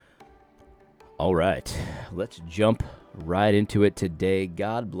All right, let's jump right into it today.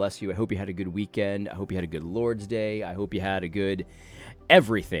 God bless you. I hope you had a good weekend. I hope you had a good Lord's Day. I hope you had a good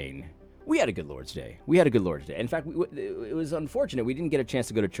everything. We had a good Lord's Day. In fact, it was unfortunate we didn't get a chance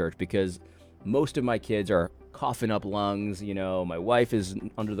to go to church because most of my kids are coughing up lungs. You know, my wife is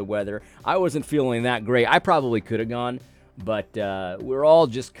under the weather. I wasn't feeling that great. I probably could have gone, but we're all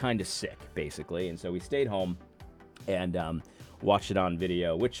just kind of sick, basically. And so we stayed home and watched it on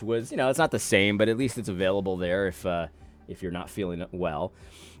video, which was, it's not the same, but at least it's available there if you're not feeling well.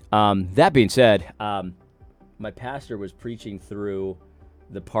 That being said, my pastor was preaching through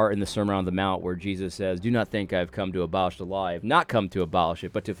the part in the Sermon on the Mount where Jesus says, "Do not think I've come to abolish the law. I have not come to abolish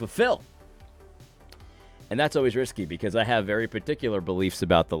it, but to fulfill." And that's always risky because I have very particular beliefs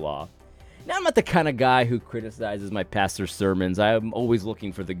about the law. Now, I'm not the kind of guy who criticizes my pastor's sermons. I'm always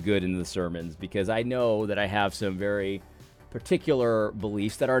looking for the good in the sermons because I know that I have some very particular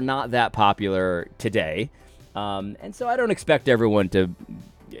beliefs that are not that popular today. And so I don't expect everyone to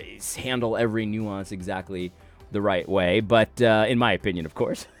handle every nuance exactly the right way, but in my opinion, of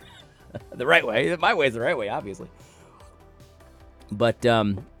course, the right way. My way is the right way, obviously. But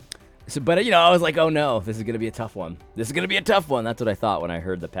I was like, oh no, this is going to be a tough one. That's what I thought when I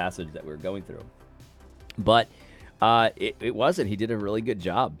heard the passage that we were going through. But it wasn't. He did a really good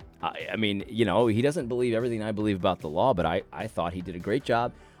job. I mean, he doesn't believe everything I believe about the law, but I thought he did a great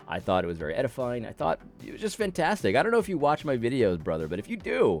job. I thought it was very edifying. I thought it was just fantastic. I don't know if you watch my videos, brother, but if you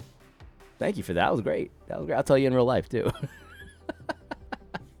do, thank you for that. That was great. I'll tell you in real life, too.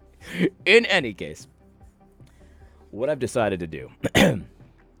 In any case, what I've decided to do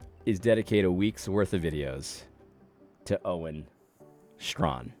is dedicate a week's worth of videos to Owen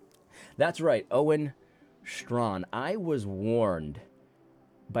Strachan. That's right, Owen Strachan. I was warned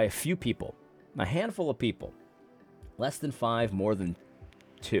by a few people, a handful of people, less than 5, more than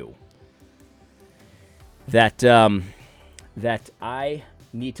 2, that I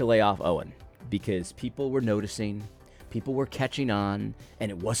need to lay off Owen because people were noticing, people were catching on,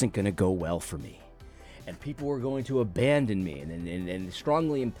 and it wasn't going to go well for me. And people were going to abandon me, and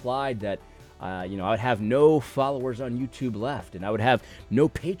strongly implied that, I would have no followers on YouTube left, and I would have no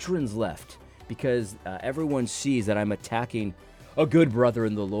patrons left because everyone sees that I'm attacking a good brother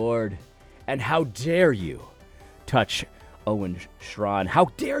in the Lord. And how dare you touch Owen Strachan? How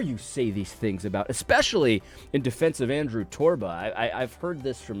dare you say these things about, especially in defense of Andrew Torba? I've heard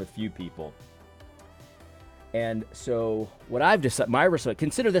this from a few people. And so what I've decided,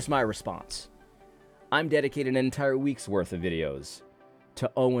 consider this my response. I'm dedicating an entire week's worth of videos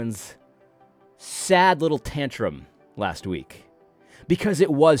to Owen's sad little tantrum last week. Because it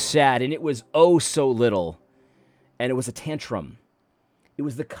was sad, and it was oh so little, and it was a tantrum. It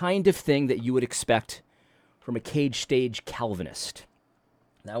was the kind of thing that you would expect from a cage stage Calvinist.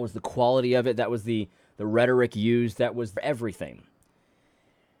 That was the quality of it. That was the rhetoric used. That was everything.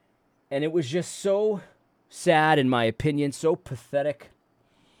 And it was just so sad, in my opinion, so pathetic,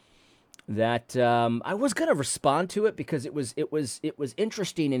 that I was going to respond to it because it was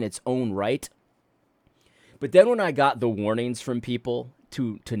interesting in its own right. But then when I got the warnings from people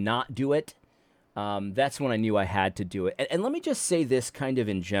to not do it, that's when I knew I had to do it. And let me just say this kind of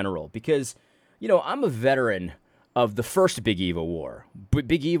in general, because, I'm a veteran of the first Big Evil War,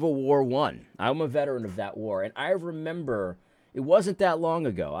 Big Evil War 1. I'm a veteran of that war. And I remember, it wasn't that long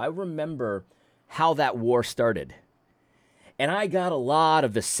ago, I remember how that war started. And I got a lot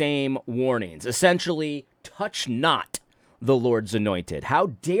of the same warnings. Essentially, touch not the Lord's anointed. How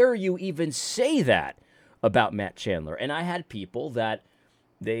dare you even say that about Matt Chandler? And I had people that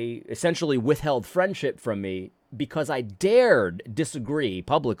they essentially withheld friendship from me because I dared disagree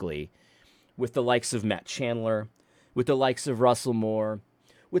publicly with the likes of Matt Chandler, with the likes of Russell Moore,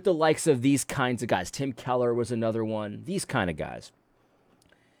 with the likes of these kinds of guys. Tim Keller was another one. These kind of guys.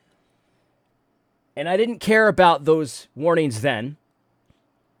 And I didn't care about those warnings then,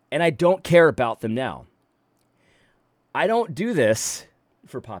 and I don't care about them now. I don't do this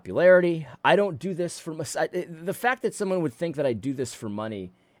for popularity. I don't do this for... The fact that someone would think that I do this for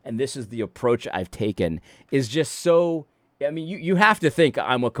money, and this is the approach I've taken, is just so... I mean, you have to think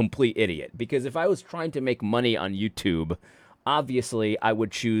I'm a complete idiot, because if I was trying to make money on YouTube, obviously I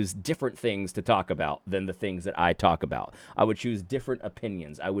would choose different things to talk about than the things that I talk about. I would choose different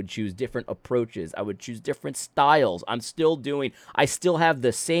opinions. I would choose different approaches. I would choose different styles. I still have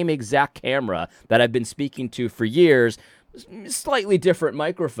the same exact camera that I've been speaking to for years, slightly different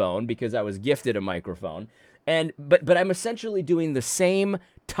microphone because I was gifted a microphone. But I'm essentially doing the same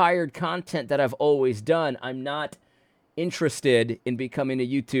tired content that I've always done. I'm not interested in becoming a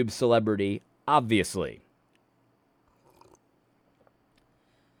YouTube celebrity, obviously.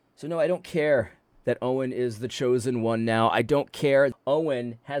 So no, I don't care that Owen is the chosen one now. I don't care.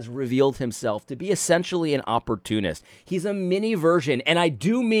 Owen has revealed himself to be essentially an opportunist. He's a mini version, and I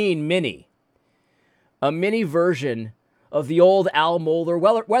do mean mini, a mini version of the old Al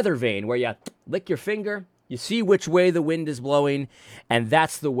Mohler weather vane, where you lick your finger, you see which way the wind is blowing, and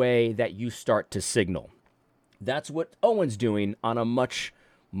that's the way that you start to signal. That's what Owen's doing on a much,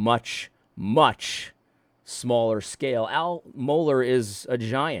 much, much smaller scale. Al Mohler is a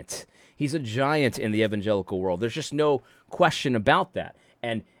giant. He's a giant in the evangelical world. There's just no question about that.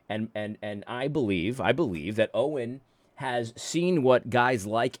 And I believe that Owen has seen what guys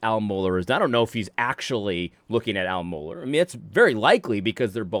like Al Mohler is. I don't know if he's actually looking at Al Mohler. I mean, it's very likely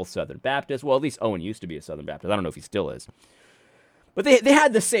because they're both Southern Baptists. Well, at least Owen used to be a Southern Baptist. I don't know if he still is. But they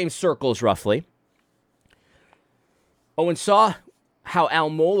had the same circles, roughly. Owen saw how Al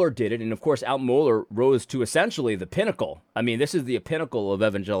Mohler did it, and of course, Al Mohler rose to essentially the pinnacle. I mean, this is the pinnacle of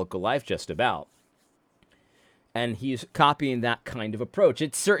evangelical life, just about. And he's copying that kind of approach.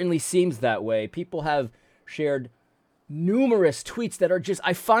 It certainly seems that way. People have shared numerous tweets that are just,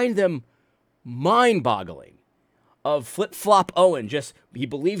 I find them mind-boggling, of flip-flop Owen. Just, he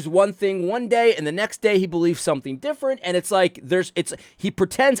believes one thing one day, and the next day he believes something different, and it's like, he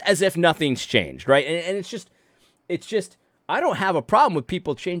pretends as if nothing's changed, right? And it's just, I don't have a problem with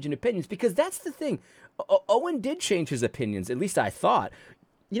people changing opinions, because that's the thing. Owen did change his opinions, at least I thought.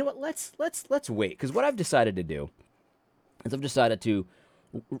 You know what? Let's wait, because what I've decided to do is I've decided to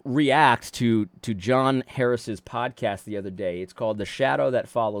react to John Harris's podcast the other day. It's called The Shadow That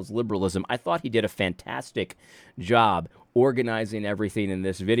Follows Liberalism. I thought he did a fantastic job organizing everything in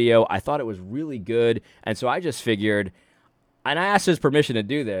this video. I thought it was really good, and so I just figured, and I asked his permission to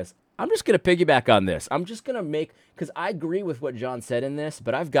do this, I'm just going to piggyback on this. I'm just going to make, because I agree with what John said in this,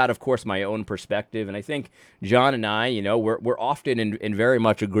 but I've got, of course, my own perspective. And I think John and I, we're often in very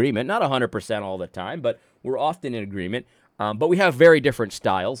much agreement, not 100% all the time, but we're often in agreement. But we have very different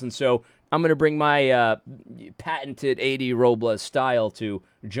styles. And so I'm going to bring my patented A.D. Robles style to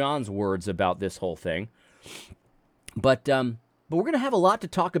John's words about this whole thing. But we're going to have a lot to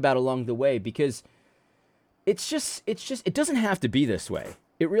talk about along the way, because it doesn't have to be this way.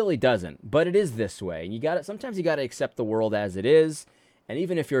 It really doesn't, but it is this way. And sometimes you got to accept the world as it is. And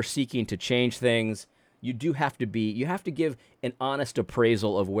even if you're seeking to change things, you have to give an honest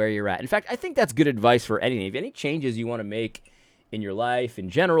appraisal of where you're at. In fact, I think that's good advice for anything. If any changes you want to make in your life, in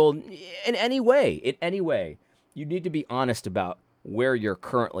general, in any way, you need to be honest about where you're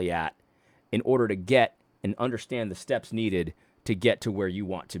currently at in order to get and understand the steps needed to get to where you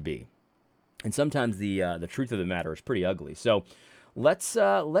want to be. And sometimes the truth of the matter is pretty ugly. So let's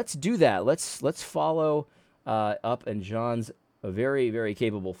do that. Let's follow up in John's very, very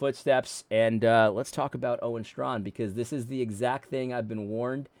capable footsteps, and let's talk about Owen Strachan, because this is the exact thing I've been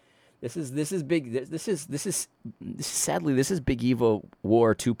warned. This is big. This is sadly Big Evo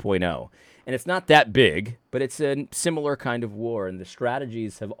War 2.0, and it's not that big, but it's a similar kind of war, and the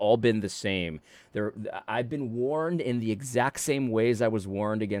strategies have all been the same. I've been warned in the exact same ways I was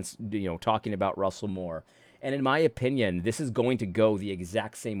warned against, talking about Russell Moore. And in my opinion, this is going to go the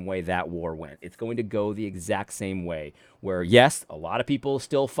exact same way that war went. It's going to go the exact same way, where, yes, a lot of people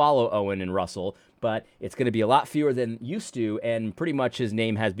still follow Owen and Russell, but it's going to be a lot fewer than used to, and pretty much his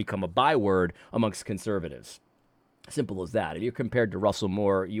name has become a byword amongst conservatives. Simple as that. If you're compared to Russell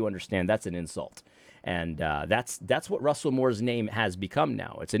Moore, you understand that's an insult. And that's what Russell Moore's name has become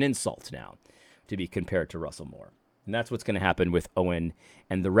now. It's an insult now to be compared to Russell Moore. And that's what's going to happen with Owen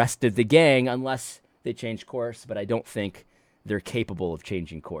and the rest of the gang, unless they change course, but I don't think they're capable of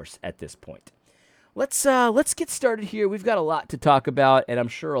changing course at this point. Let's get started here. We've got a lot to talk about, and I'm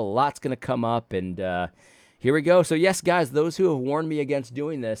sure a lot's going to come up, and here we go. So yes, guys, those who have warned me against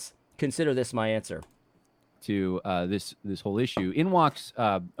doing this, consider this my answer to this whole issue. In walks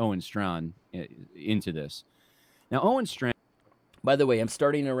Owen Strachan into this. Now, Owen Strachan, by the way, I'm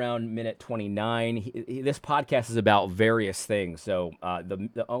starting around minute 29. This podcast is about various things. So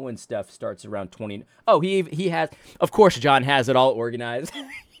the Owen stuff starts around 20. Oh, he has, of course, John has it all organized.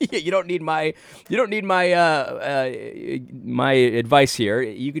 You don't need my my advice here.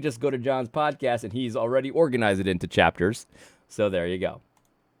 You could just go to John's podcast, and he's already organized it into chapters. So there you go.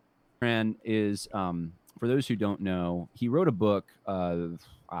 Strachan is, for those who don't know, he wrote a book,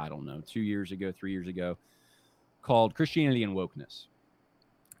 I don't know, 3 years ago, called Christianity and Wokeness.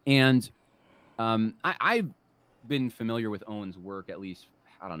 And I've been familiar with Owen's work, at least,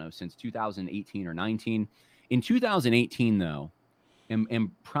 I don't know, since 2018 or 19. In 2018, though, and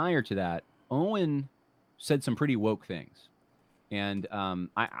prior to that, Owen said some pretty woke things. And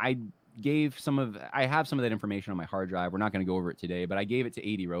I gave I have some of that information on my hard drive. We're not going to go over it today, but I gave it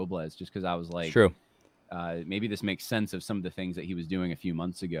to AD Robles just because I was like, True. Maybe this makes sense of some of the things that he was doing a few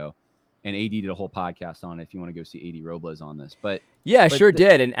months ago. And AD did a whole podcast on it if you want to go see AD Robles on this. But yeah, I sure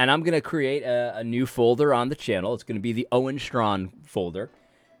did. And I'm going to create a new folder on the channel. It's going to be the Owen Strachan folder.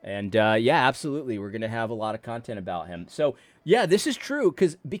 And yeah, absolutely. We're going to have a lot of content about him. So yeah, this is true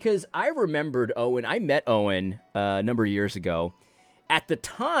because I remembered Owen. I met Owen a number of years ago at the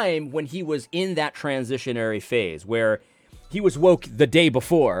time when he was in that transitionary phase where he was woke the day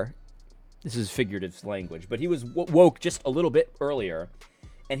before. This is figurative language, but he was woke just a little bit earlier.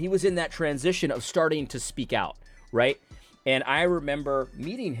 And he was in that transition of starting to speak out, right? And I remember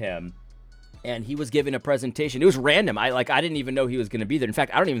meeting him, and he was giving a presentation. It was random. I didn't even know he was going to be there. In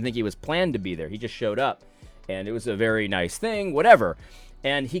fact, I don't even think he was planned to be there. He just showed up, and it was a very nice thing, whatever.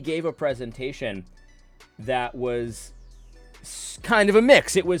 And he gave a presentation that was kind of a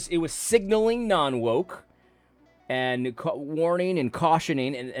mix. It was signaling non-woke and warning and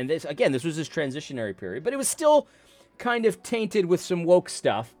cautioning. And this, again, this was his transitionary period, but it was still kind of tainted with some woke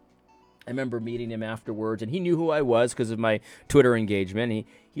stuff. I remember meeting him afterwards, and he knew who I was because of my Twitter engagement.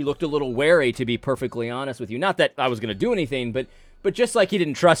 He looked a little wary, to be perfectly honest with you. Not that I was going to do anything, but just like he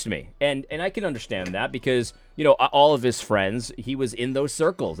didn't trust me. And I can understand that because, you know, all of his friends, he was in those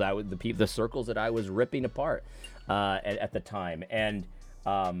circles. The circles that I was ripping apart at the time. And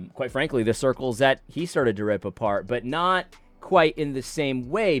quite frankly, the circles that he started to rip apart, but not quite in the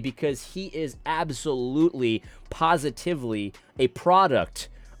same way because he is absolutely, positively a product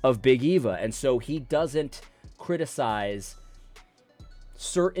of Big Eva. And so he doesn't criticize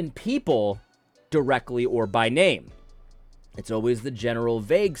certain people directly or by name. It's always the general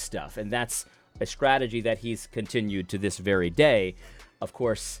vague stuff. And that's a strategy that he's continued to this very day. Of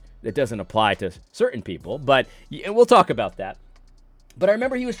course, it doesn't apply to certain people, but we'll talk about that. But I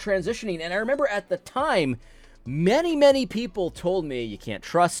remember he was transitioning, and I remember at the time, many people told me, you can't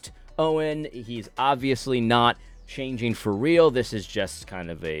trust Owen. He's obviously not changing for real. This is just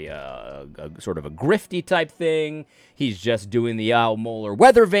kind of a sort of a grifty type thing. He's just doing the Al Mohler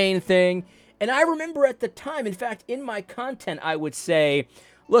weather vane thing. And I remember at the time, in fact, in my content, I would say,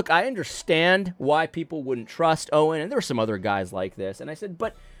 look, I understand why people wouldn't trust Owen. And there were some other guys like this. And I said,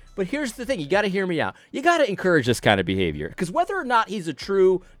 but here's the thing. You got to hear me out. You got to encourage this kind of behavior. Because whether or not he's a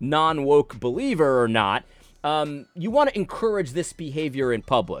true non-woke believer or not, you want to encourage this behavior in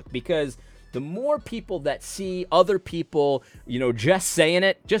public. Because the more people that see other people, you know, just saying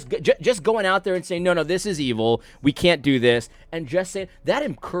it, just going out there and saying, no, this is evil, we can't do this, and just saying, that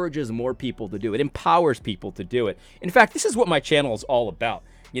encourages more people to do it, empowers people to do it. In fact, this is what my channel is all about.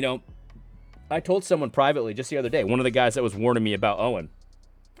 You know, I told someone privately just the other day, one of the guys that was warning me about Owen,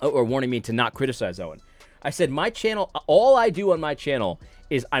 or warning me to not criticize Owen, I said, my channel, all I do on my channel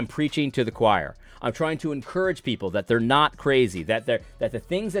is I'm preaching to the choir. I'm trying to encourage people that they're not crazy, that the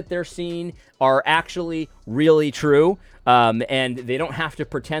things that they're seeing are actually really true, and they don't have to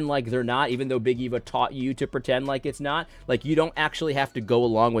pretend like they're not, even though Big Eva taught you to pretend like it's not. Like, you don't actually have to go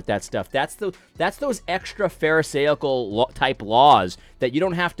along with that stuff. That's those extra Pharisaical type laws that you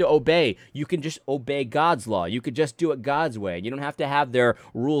don't have to obey. You can just obey God's law. You could just do it God's way. You don't have to have their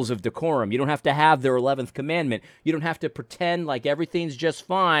rules of decorum. You don't have to have their 11th commandment. You don't have to pretend like everything's just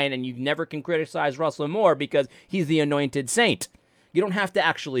fine and you never can criticize Russell Moore because he's the anointed saint. You don't have to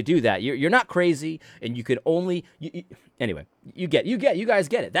actually do that. You're not crazy, and you can only... anyway, you guys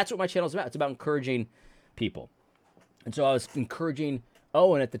get it. That's what my channel's about. It's about encouraging people. And so I was encouraging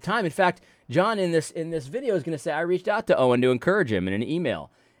Owen at the time. In fact, John in this video is going to say I reached out to Owen to encourage him in an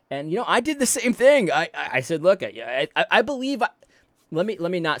email. And, you know, I did the same thing. I said, look, I believe... Let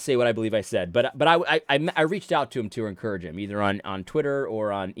me not say what I believe I said, but I reached out to him to encourage him, either on Twitter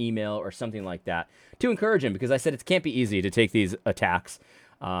or on email or something like that, to encourage him, because I said it can't be easy to take these attacks.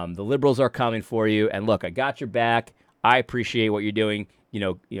 The liberals are coming for you, and look, I got your back. I appreciate what you're doing.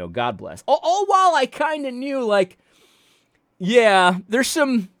 You know, God bless. All while I kind of knew, like, yeah, there's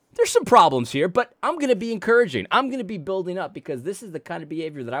some problems here, but I'm going to be encouraging. I'm going to be building up because this is the kind of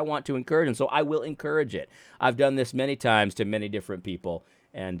behavior that I want to encourage, and so I will encourage it. I've done this many times to many different people,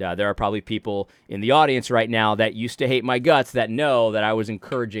 and there are probably people in the audience right now that used to hate my guts that know that I was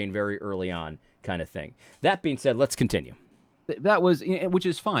encouraging very early on kind of thing. That being said, let's continue. That was, which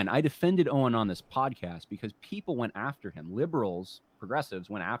is fine. I defended Owen on this podcast because people went after him. Liberals, progressives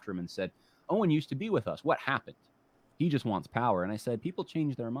went after him and said, Owen used to be with us. What happened? He just wants power. And I said, people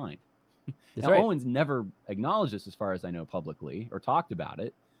change their mind. Now, right. Owen's never acknowledged this as far as I know publicly or talked about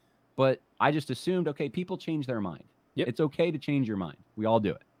it, but I just assumed, okay, people change their mind. Yep. It's okay to change your mind. We all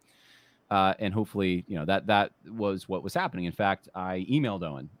do it. And hopefully, that was what was happening. In fact, I emailed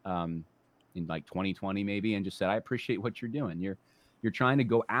Owen in like 2020 maybe, and just said, I appreciate what you're doing. You're trying to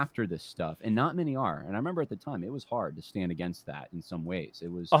go after this stuff, and not many are. And I remember at the time it was hard to stand against that in some ways.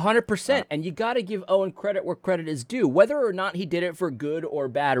 It was 100%. And you got to give Owen credit where credit is due, whether or not he did it for good or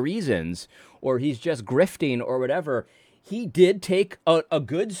bad reasons, or he's just grifting or whatever. He did take a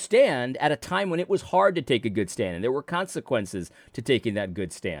good stand at a time when it was hard to take a good stand, and there were consequences to taking that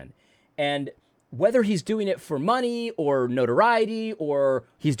good stand. And whether he's doing it for money or notoriety or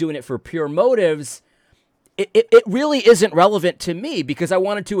he's doing it for pure motives, it really isn't relevant to me, because I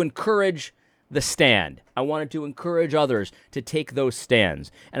wanted to encourage the stand. I wanted to encourage others to take those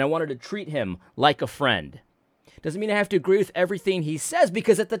stands, and I wanted to treat him like a friend. Doesn't mean I have to agree with everything he says,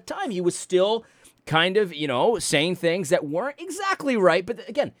 because at the time he was still kind of, saying things that weren't exactly right. But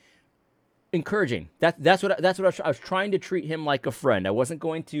again, encouraging. That's what I was trying to treat him like a friend. I wasn't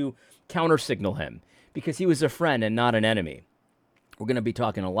going to counter signal him, because he was a friend and not an enemy. We're going to be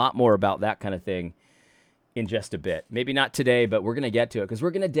talking a lot more about that kind of thing in just a bit. Maybe not today, but we're going to get to it, because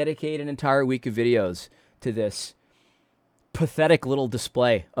we're going to dedicate an entire week of videos to this pathetic little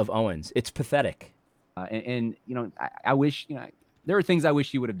display of Owens. It's pathetic. I wish, there are things I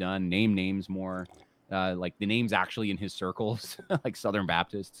wish he would have done. Name names more, like the names actually in his circles, like Southern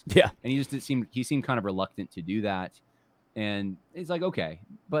Baptists. Yeah. And he seemed kind of reluctant to do that. And it's like, okay,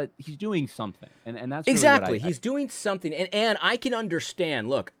 but he's doing something. And that's really exactly. He's doing something. And I can understand.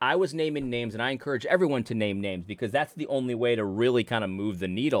 Look, I was naming names, and I encourage everyone to name names, because that's the only way to really kind of move the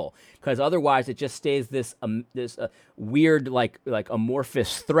needle. Because otherwise it just stays this weird, like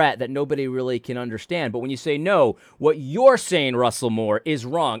amorphous threat that nobody really can understand. But when you say, no, what you're saying, Russell Moore, is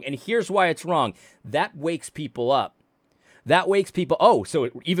wrong, and here's why it's wrong, that wakes people up. That wakes people, oh, so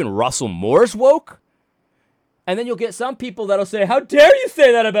even Russell Moore's woke? And then you'll get some people that'll say, how dare you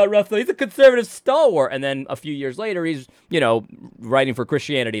say that about Russell? He's a conservative stalwart. And then a few years later, he's, writing for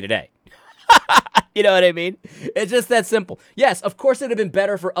Christianity Today. You know what I mean? It's just that simple. Yes, of course it'd have been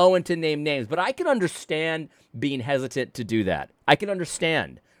better for Owen to name names, but I can understand being hesitant to do that. I can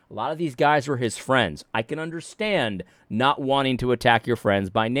understand. A lot of these guys were his friends. I can understand not wanting to attack your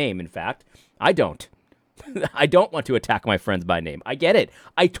friends by name. In fact, I don't. I don't want to attack my friends by name. I get it.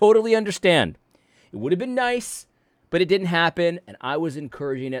 I totally understand. It would have been nice, but it didn't happen, and I was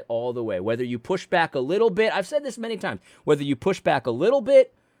encouraging it all the way. Whether you push back a little bit, I've said this many times, whether you push back a little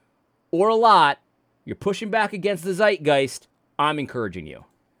bit or a lot, you're pushing back against the zeitgeist, I'm encouraging you.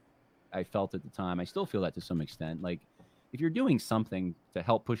 I felt at the time, I still feel that to some extent. Like, if you're doing something to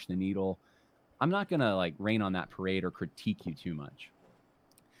help push the needle, I'm not going to, rain on that parade or critique you too much.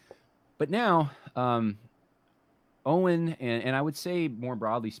 But now, Owen, and I would say more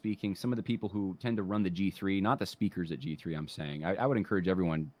broadly speaking, some of the people who tend to run the G3, not the speakers at G3, I'm saying, I would encourage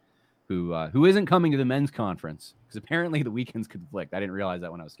everyone who isn't coming to the men's conference, because apparently the weekends conflict. I didn't realize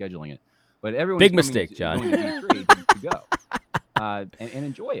that when I was scheduling it. But everyone, big mistake, John. Going to G3 to go and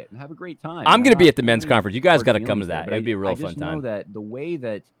enjoy it and have a great time. I'm going to be at the men's conference. You guys got to come to that. It'd be a real fun time. I just know that the way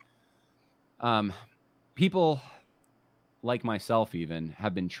that people like myself even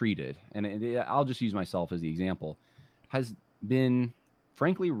have been treated, and I'll just use myself as the example, has been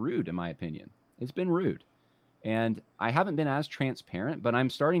frankly rude, in my opinion. It's been rude. And I haven't been as transparent, but I'm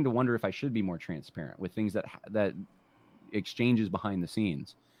starting to wonder if I should be more transparent with things that exchanges behind the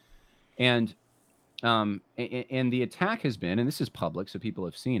scenes. And the attack has been, and this is public, so people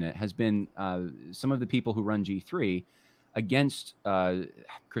have seen it, has been some of the people who run G3 against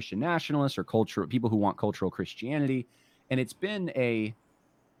Christian nationalists or people who want cultural Christianity. And it's been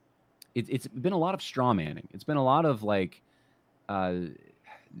it's been a lot of straw manning. It's been a lot of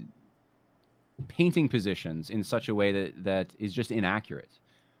painting positions in such a way that is just inaccurate.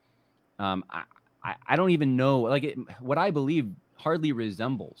 I don't even know, what I believe hardly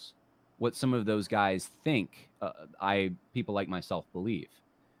resembles what some of those guys think people like myself believe.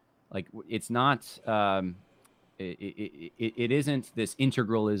 It's not, it isn't this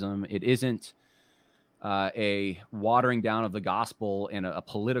integralism. It isn't a watering down of the gospel and a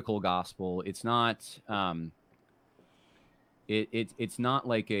political gospel. It's not, it's not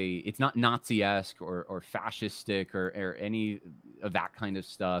it's not Nazi-esque or fascistic or any of that kind of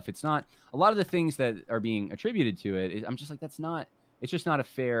stuff. It's not a lot of the things that are being attributed to it. I'm just like, it's just not a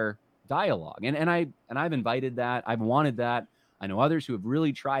fair dialogue. And I've invited that. I've wanted that. I know others who have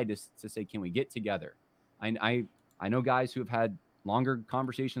really tried to say, can we get together? I know guys who have had longer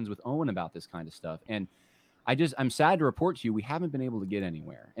conversations with Owen about this kind of stuff. And I'm sad to report to you, we haven't been able to get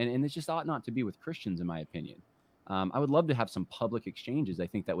anywhere. And it's just ought not to be with Christians, in my opinion. I would love to have some public exchanges. I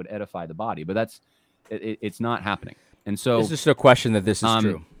think that would edify the body, but it's not happening. And so This is just a question that this is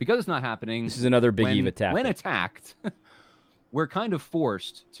true. because it's not happening. This is another Big Eve attack. When attacked, we're kind of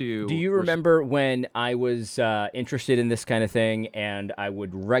forced to. Do you remember when I was interested in this kind of thing, and I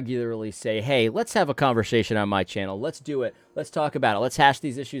would regularly say, "Hey, let's have a conversation on my channel. Let's do it. Let's talk about it. Let's hash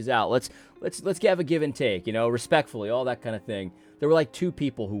these issues out. Let's have a give and take, respectfully, all that kind of thing." There were like two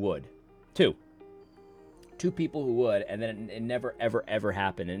people who would, two people who would, and then it never ever ever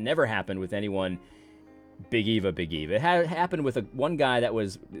happened. It never happened with anyone. Big Eva. It happened with one guy that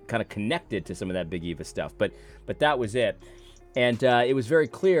was kind of connected to some of that Big Eva stuff, but that was it. And it was very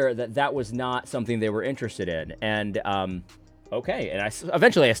clear that was not something they were interested in. And okay, and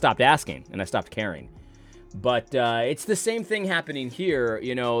eventually I stopped asking and I stopped caring. But it's the same thing happening here.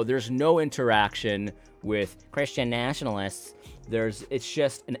 There's no interaction with Christian nationalists. It's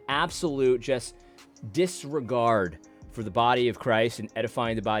just an absolute just disregard for the body of Christ and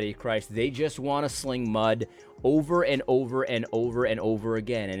edifying the body of Christ. They just want to sling mud over and over and over and over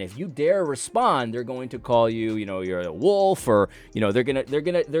again. And if you dare respond, they're going to call you, you're a wolf, or they're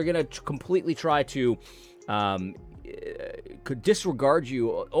gonna completely try to could disregard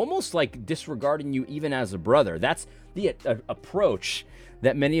you, almost like disregarding you even as a brother. That's the approach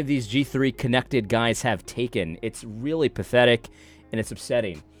that many of these G3 connected guys have taken. It's really pathetic and it's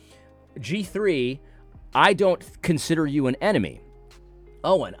upsetting. G3, I don't consider you an enemy.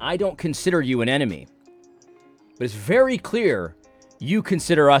 Owen, I don't consider you an enemy. But it's very clear you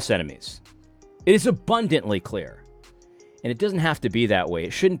consider us enemies. It is abundantly clear. And it doesn't have to be that way.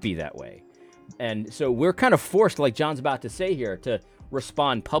 It shouldn't be that way. And so we're kind of forced, like John's about to say here, to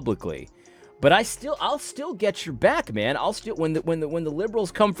respond publicly. But I'll still get your back, man. I'll still, when the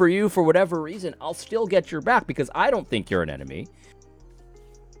liberals come for you for whatever reason, I'll still get your back because I don't think you're an enemy.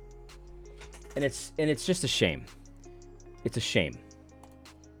 And it's just a shame. It's a shame.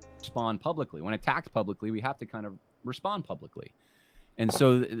 Respond publicly. When attacked publicly, we have to kind of respond publicly. And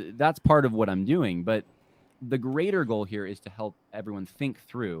so that's part of what I'm doing. But the greater goal here is to help everyone think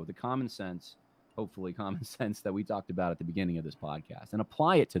through the common sense, hopefully common sense that we talked about at the beginning of this podcast, and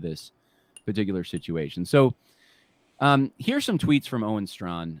apply it to this particular situation. So here's some tweets from Owen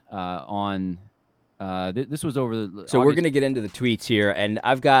Strachan on this was over the so we're going to get into the tweets here, and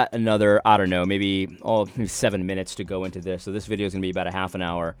I've got another, I don't know, maybe 7 minutes to go into this. So this video is going to be about a half an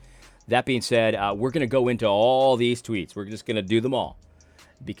hour. That being said, we're going to go into all these tweets. We're just going to do them all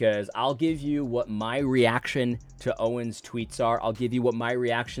because I'll give you what my reaction to Owen's tweets are. I'll give you what my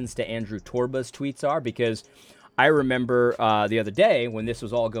reactions to Andrew Torba's tweets are, because I remember the other day when this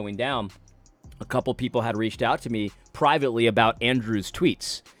was all going down, a couple people had reached out to me privately about Andrew's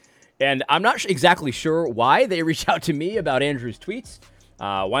tweets. And I'm not exactly sure why they reached out to me about Andrew's tweets.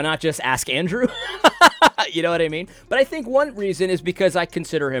 Why not just ask Andrew? You know what I mean? But I think one reason is because I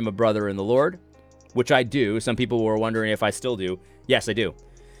consider him a brother in the Lord, which I do. Some people were wondering if I still do. Yes, I do.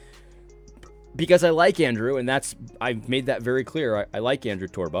 Because I like Andrew, and I've made that very clear. I like Andrew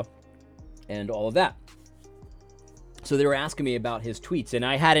Torba and all of that. So they were asking me about his tweets, and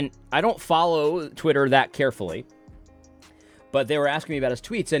I don't follow Twitter that carefully, but they were asking me about his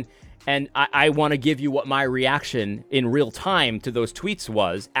tweets, and I want to give you what my reaction in real time to those tweets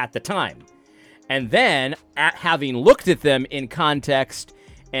was at the time. And then, having looked at them in context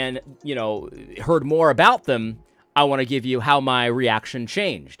and, heard more about them, I want to give you how my reaction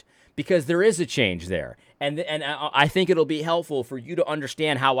changed. Because there is a change there. And I think it'll be helpful for you to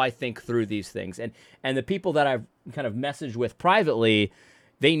understand how I think through these things. And the people that I've kind of messaged with privately,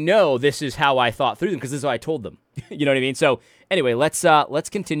 they know this is how I thought through them, because this is how I told them. You know what I mean? So anyway, let's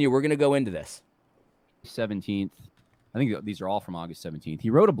continue. We're going to go into this. 17th. I think these are all from August 17th. He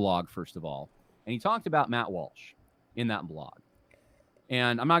wrote a blog, first of all, and he talked about Matt Walsh in that blog.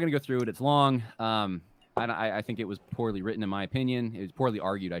 And I'm not going to go through it. It's long. I think it was poorly written, in my opinion. It was poorly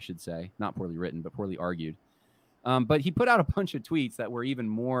argued, I should say. Not poorly written, but poorly argued. But he put out a bunch of tweets that were even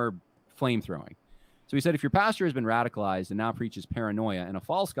more flame-throwing. So he said, if your pastor has been radicalized and now preaches paranoia and a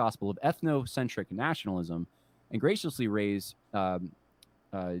false gospel of ethnocentric nationalism, and graciously raise, you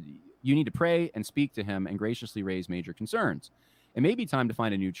need to pray and speak to him and graciously raise major concerns. It may be time to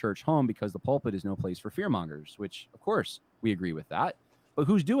find a new church home because the pulpit is no place for fearmongers, which, of course, we agree with that. But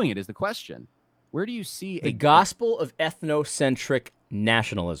who's doing it is the question. Where do you see the gospel of ethnocentric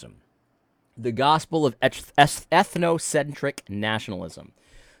nationalism? The gospel of ethnocentric nationalism.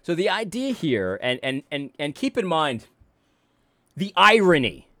 So the idea here, and keep in mind the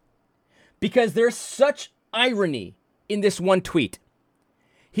irony, because there's such irony in this one tweet.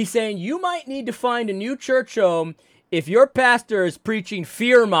 He's saying you might need to find a new church home if your pastor is preaching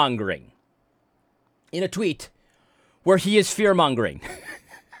fear-mongering in a tweet where he is fear-mongering.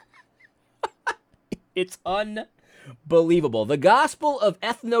 It's Unbelievable. The gospel of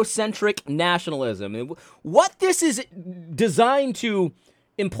ethnocentric nationalism. What this is designed to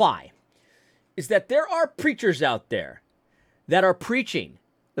imply is that there are preachers out there that are preaching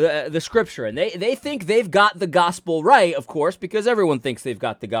the scripture, and they think they've got the gospel right, of course, because everyone thinks they've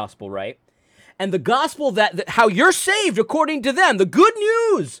got the gospel right. And the gospel that how you're saved according to them, the good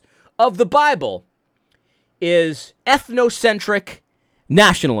news of the Bible, is ethnocentric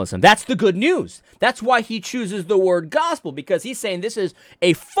nationalism. That's the good news. That's why he chooses the word gospel, because he's saying this is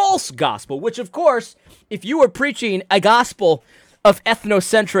a false gospel, which, of course, if you were preaching a gospel of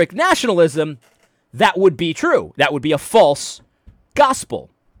ethnocentric nationalism, that would be true. That would be a false gospel,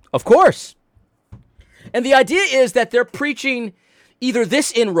 of course. And the idea is that they're preaching either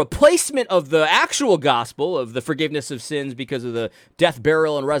this in replacement of the actual gospel of the forgiveness of sins because of the death,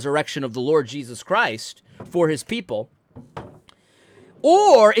 burial, and resurrection of the Lord Jesus Christ for his people,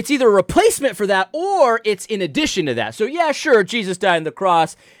 or it's either a replacement for that or it's in addition to that. So yeah, sure, Jesus died on the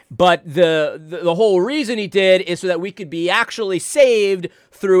cross, but the whole reason he did is so that we could be actually saved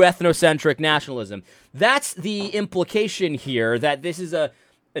through ethnocentric nationalism. That's the implication here, that this is an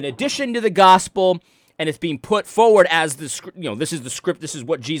addition to the gospel, and it's being put forward as this is the script, this is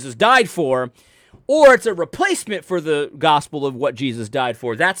what Jesus died for, or it's a replacement for the gospel of what Jesus died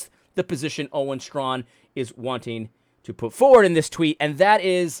for. That's the position Owen Strachan is wanting to put forward in this tweet, and that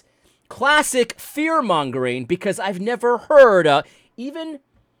is classic fear-mongering, because I've never heard, I've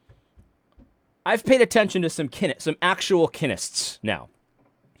paid attention to some actual Kinists now,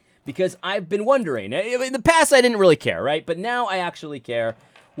 because I've been wondering. In the past, I didn't really care, right? But now I actually care.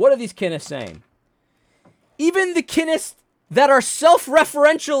 What are these Kinists saying? Even the Kinists that are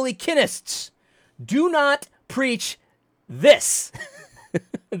self-referentially Kinists do not preach this.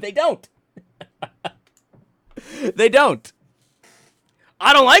 They don't. They don't.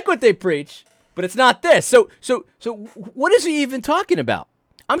 I don't like what they preach, but it's not this. So what is he even talking about?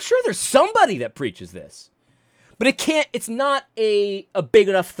 I'm sure there's somebody that preaches this, but it's not a big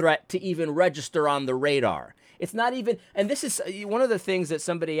enough threat to even register on the radar. It's not even, and this is one of the things that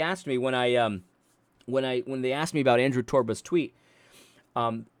somebody asked me when they asked me about Andrew Torba's tweet.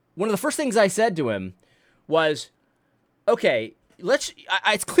 One of the first things I said to him was, okay,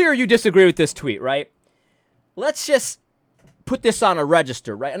 it's clear you disagree with this tweet, right? Let's just put this on a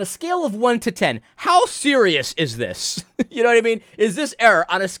register, right? On a scale of 1 to 10, how serious is this? You know what I mean? Is this error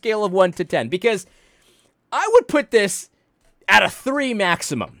on a scale of 1 to 10? Because I would put this at a 3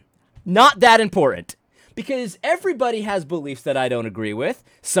 maximum. Not that important. Because everybody has beliefs that I don't agree with.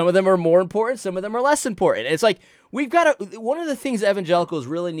 Some of them are more important, some of them are less important. It's like, one of the things evangelicals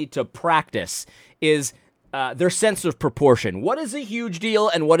really need to practice is their sense of proportion. What is a huge deal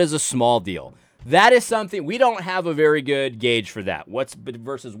and what is a small deal? That is something, we don't have a very good gauge for that. What's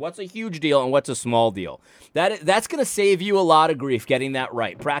a huge deal and what's a small deal. That's going to save you a lot of grief getting that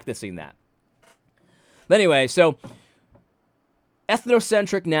right, practicing that. But anyway, so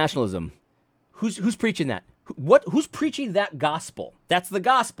ethnocentric nationalism. Who's preaching that? Who's preaching that gospel? That's the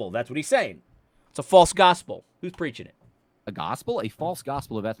gospel. That's what he's saying. It's a false gospel. Who's preaching it? A gospel? A false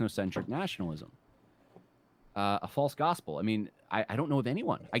gospel of ethnocentric nationalism. A false gospel. I mean, I don't know of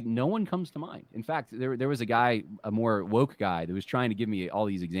anyone. No one comes to mind. In fact, there was a guy, a more woke guy, that was trying to give me all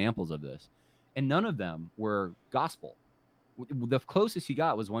these examples of this, and none of them were gospel. The closest he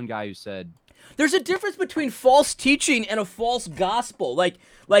got was one guy who said, "There's a difference between false teaching and a false gospel." Like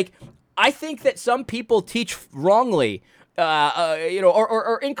I think that some people teach wrongly,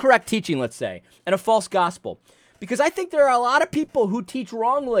 or incorrect teaching, let's say, and a false gospel, because I think there are a lot of people who teach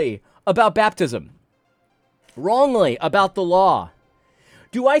wrongly about baptism. Wrongly about the law.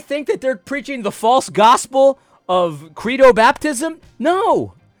 Do I think that they're preaching the false gospel of credo baptism?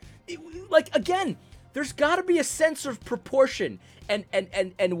 No. Again, there's got to be a sense of proportion. And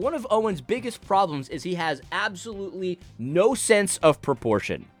one of Owen's biggest problems is he has absolutely no sense of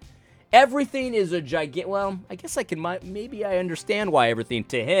proportion. Everything is a gigantic, well, I guess maybe I understand why everything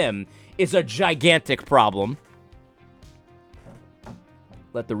to him is a gigantic problem.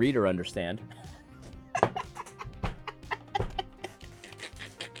 Let the reader understand.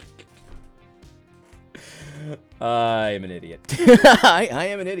 I am an idiot. I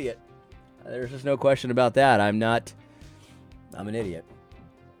am an idiot. There's just no question about that. I'm an idiot.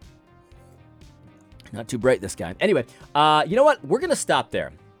 Not too bright, this guy. Anyway, you know what? We're going to stop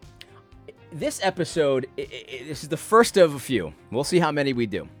there. This episode, this is the first of a few. We'll see how many we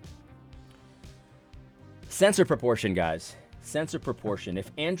do. Sense of proportion, guys. Sense of proportion.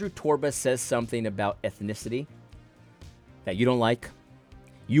 If Andrew Torba says something about ethnicity that you don't like,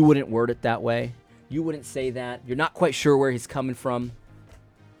 you wouldn't word it that way. You wouldn't say that. You're not quite sure where he's coming from.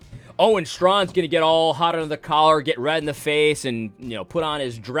 Owen Strawn's going to get all hot under the collar, get red in the face, and, put on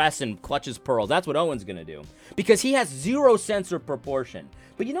his dress and clutch his pearls. That's what Owen's going to do because he has zero sense of proportion.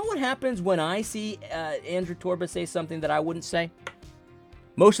 But you know what happens when I see Andrew Torba say something that I wouldn't say?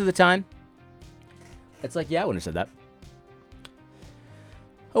 Most of the time, it's like, yeah, I wouldn't have said that.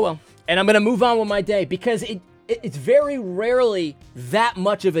 Oh, well. And I'm going to move on with my day because it's very rarely that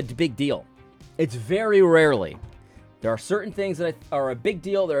much of a big deal. It's very rarely. There are certain things that are a big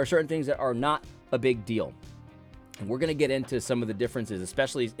deal. There are certain things that are not a big deal. And we're going to get into some of the differences,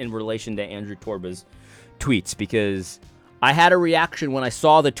 especially in relation to Andrew Torba's tweets, because I had a reaction when I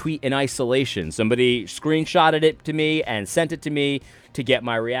saw the tweet in isolation. Somebody screenshotted it to me and sent it to me to get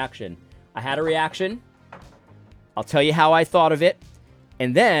my reaction. I had a reaction. I'll tell you how I thought of it.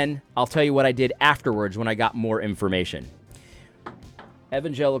 And then I'll tell you what I did afterwards when I got more information.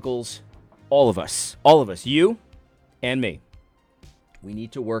 Evangelicals, all of us, you and me, we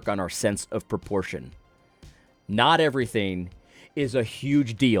need to work on our sense of proportion. Not everything is a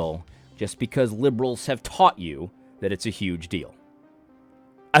huge deal just because liberals have taught you that it's a huge deal.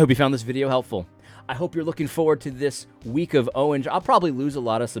 I hope you found this video helpful. I hope you're looking forward to this week of Owen. I'll probably lose a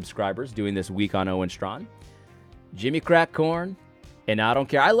lot of subscribers doing this week on Owen Strachan. Jimmy Crack Corn, and I don't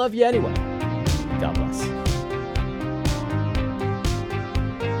care. I love you anyway. God bless.